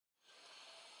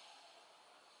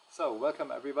So,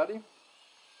 welcome everybody.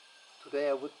 Today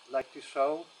I would like to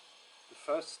show the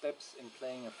first steps in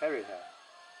playing a fairy hair.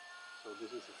 So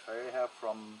this is a fairy hair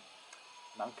from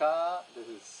Nanka. This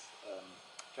is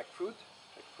jackfruit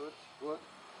wood.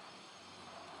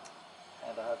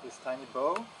 And I have this tiny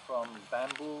bow from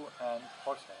bamboo and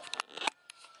horsehair.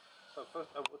 So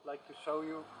first I would like to show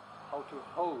you how to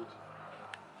hold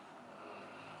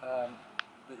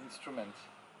the instrument.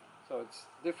 So it's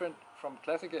different from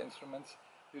classical instruments.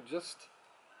 You just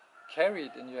carry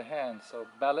it in your hand, so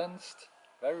balanced,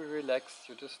 very relaxed.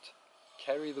 You just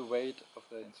carry the weight of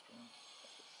the instrument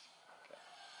like this. Okay.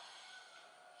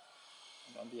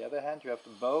 And on the other hand you have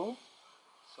the bow,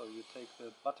 so you take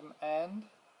the bottom end,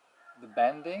 the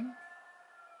bending,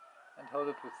 and hold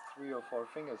it with 3 or 4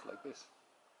 fingers like this.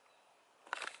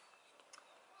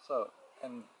 So,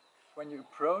 and when you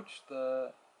approach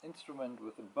the instrument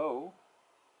with the bow,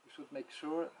 you should make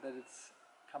sure that it's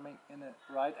coming in a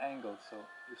right angle. So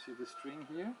you see the string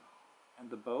here, and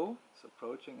the bow is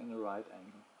approaching in a right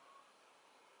angle.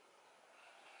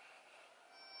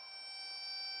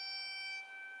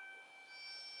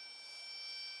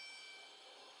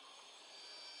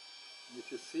 And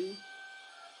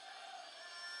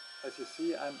as you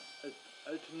see, I'm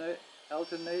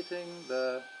alternating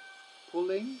the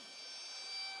pulling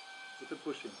with the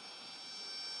pushing.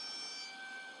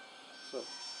 So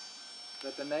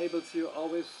that enables you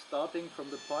always starting from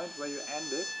the point where you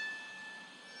ended,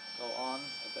 go on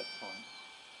at that point.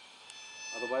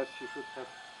 Otherwise you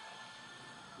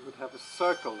would have a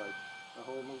circle like the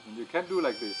whole movement. You can do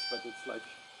like this, but it's like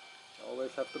you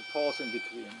always have to pause in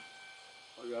between,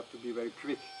 or you have to be very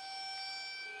quick.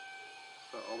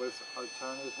 So always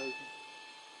alternating,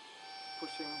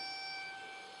 pushing,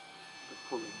 the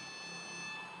pulling.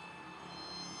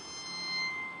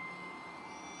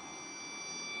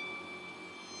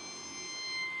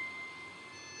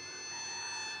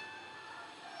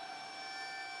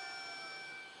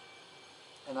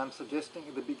 And I'm suggesting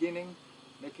in the beginning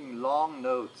making long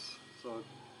notes, so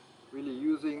really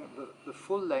using the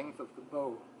full length of the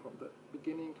bow from the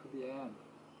beginning to the end.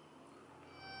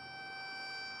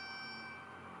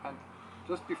 And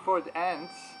just before it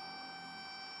ends,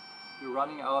 you're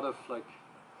running out of like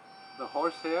the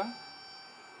horsehair.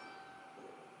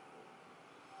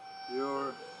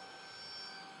 You're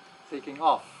taking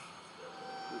off.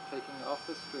 You're taking off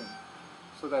the string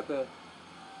so that the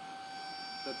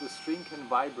string can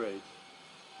vibrate,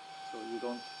 so you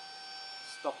don't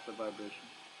stop the vibration.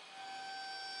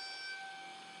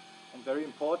 And very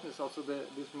important is also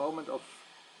this moment of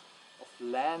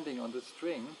landing on the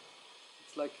string.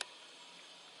 It's like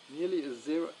nearly a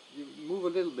zero. You move a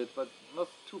little bit, but not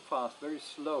too fast, very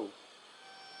slow.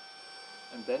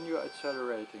 And then you're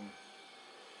accelerating.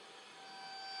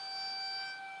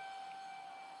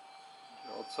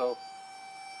 You're also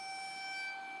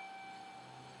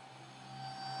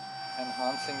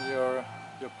enhancing your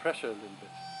pressure a little bit.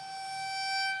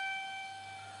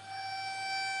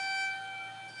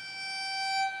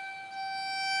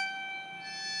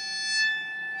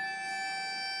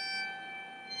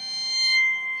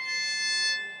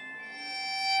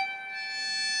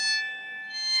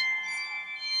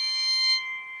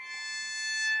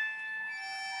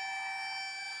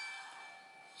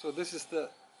 So this is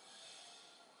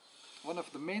one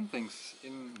of the main things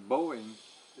in bowing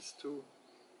is to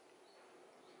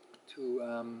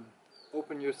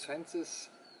open your senses,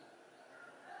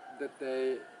 that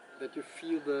you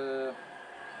feel the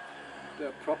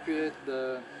appropriate,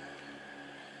 that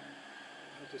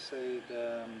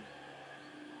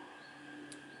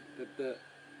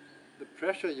the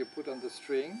pressure you put on the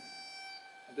string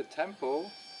and the tempo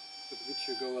with which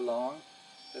you go along,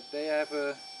 that they have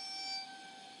a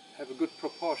good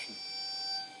proportion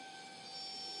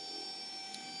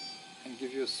and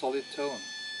give you a solid tone.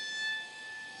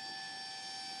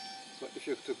 So if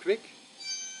you're too quick,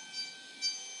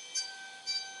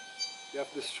 you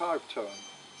have this sharp tone,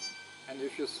 and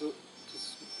if you're too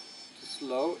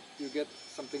slow, you get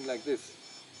something like this.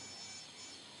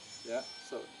 Yeah,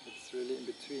 so it's really in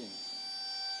between.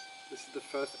 This is the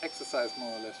first exercise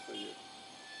more or less for you.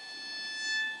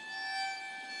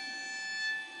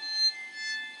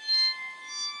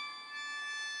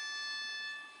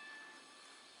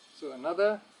 So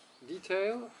another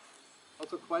detail,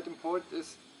 also quite important,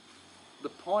 is the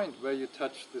point where you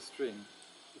touch the string.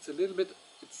 It's a little bit,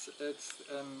 it's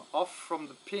off from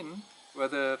the pin where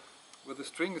the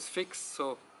string is fixed,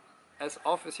 so as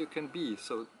off as you can be.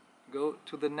 So go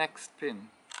to the next pin.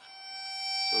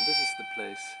 So this is the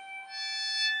place.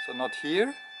 So not here.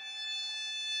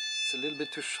 It's a little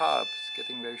bit too sharp. It's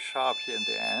getting very sharp here in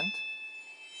the end.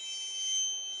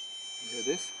 You hear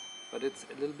this? but it's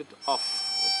a little bit off.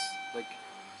 It's like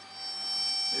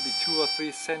maybe 2 or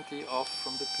 3 centi off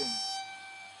from the pin.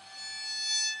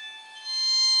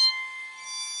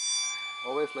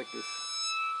 Always like this.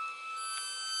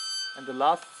 And the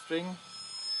last string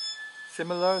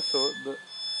similar, so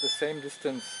the same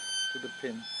distance to the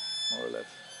pin, more or less.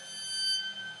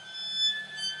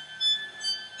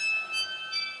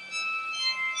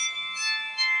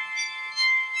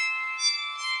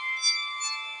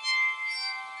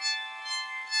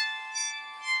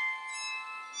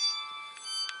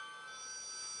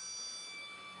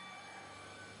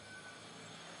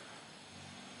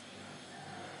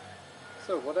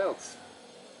 So what else?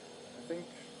 I think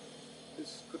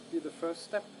this could be the first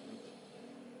step.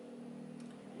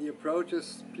 The approach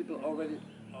is people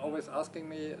always asking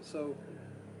me, so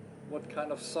what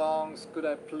kind of songs could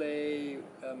I play?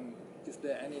 Is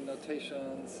there any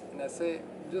notations? And I say,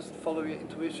 just follow your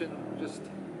intuition, just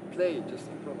play, just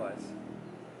improvise.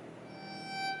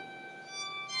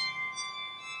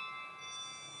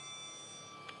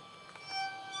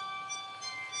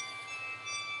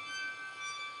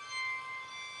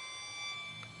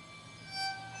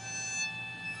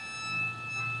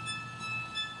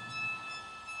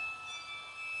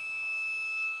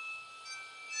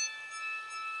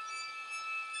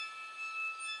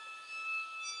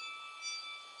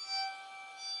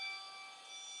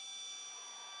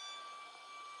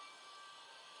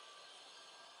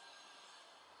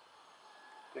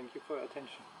 Thank you for your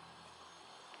attention.